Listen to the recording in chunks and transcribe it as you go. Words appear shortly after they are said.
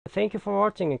Thank you for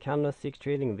watching a candlestick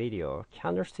trading video.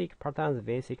 Candlestick Patterns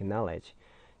Basic Knowledge.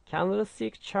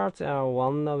 Candlestick charts are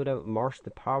one of the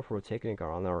most powerful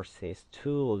technical analysis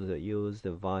tools used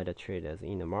by the traders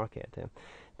in the market.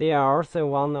 They are also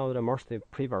one of the most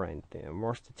prevalent,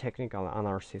 most technical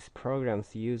analysis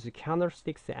programs use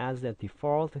candlesticks as the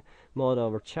default mode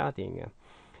of charting.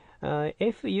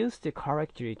 If used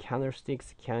correctly,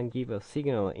 candlesticks can give a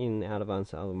signal in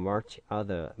advance of much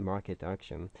other market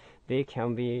action. They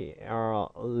can be a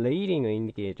leading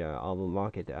indicator of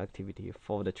market activity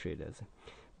for the traders.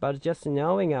 But just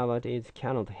knowing about it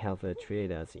cannot help the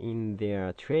traders in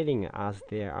their trading, as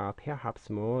there are perhaps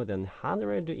more than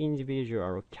 100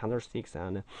 individual candlesticks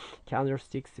and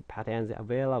candlesticks patterns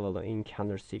available in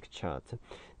candlestick charts.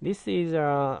 This is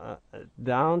a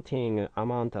daunting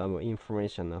amount of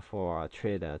information for a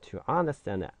trader to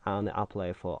understand and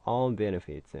apply for own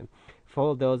benefits.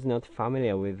 For those not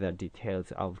familiar with the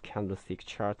details of candlestick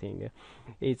charting,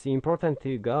 it's important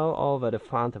to go over the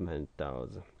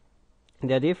fundamentals.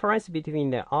 The difference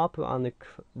between the up and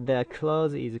the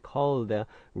close is called the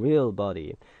real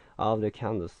body of the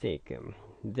candlestick.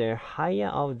 The higher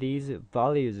of these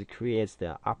values creates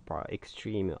the upper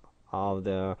extreme of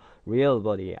the real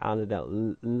body, and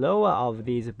the lower of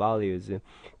these values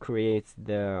creates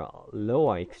the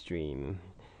lower extreme.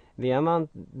 The amount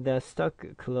the stock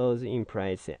closes in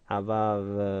price above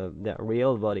the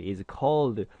real body is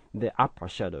called the upper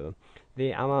shadow.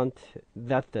 The amount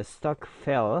that the stock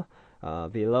fell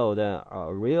below the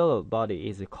real body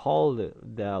is called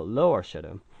the lower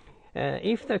shadow.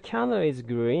 If the candle is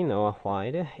green or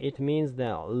white, it means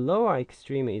the lower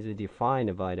extreme is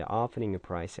defined by the opening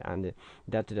price and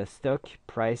that the stock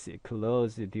price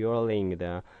closed during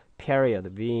the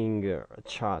period being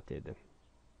charted.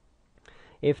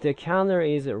 If the candle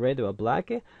is red or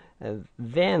black,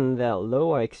 then the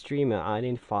lower extreme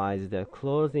identifies the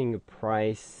closing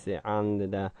price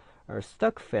and the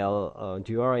stock fell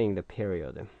during the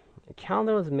period.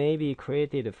 Candles may be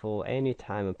created for any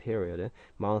time period,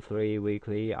 monthly,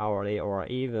 weekly, hourly, or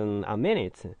even a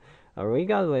minute.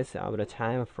 Regardless of the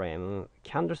time frame,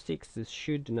 candlesticks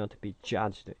should not be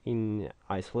judged in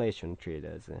isolation.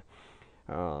 Traders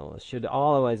should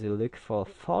always look for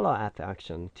follow-up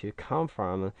action to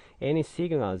confirm any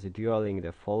signals during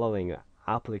the following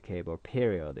applicable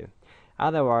period.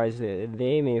 Otherwise,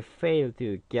 they may fail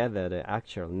to gather the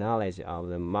actual knowledge of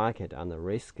the market and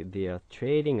risk their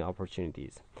trading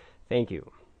opportunities. Thank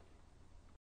you.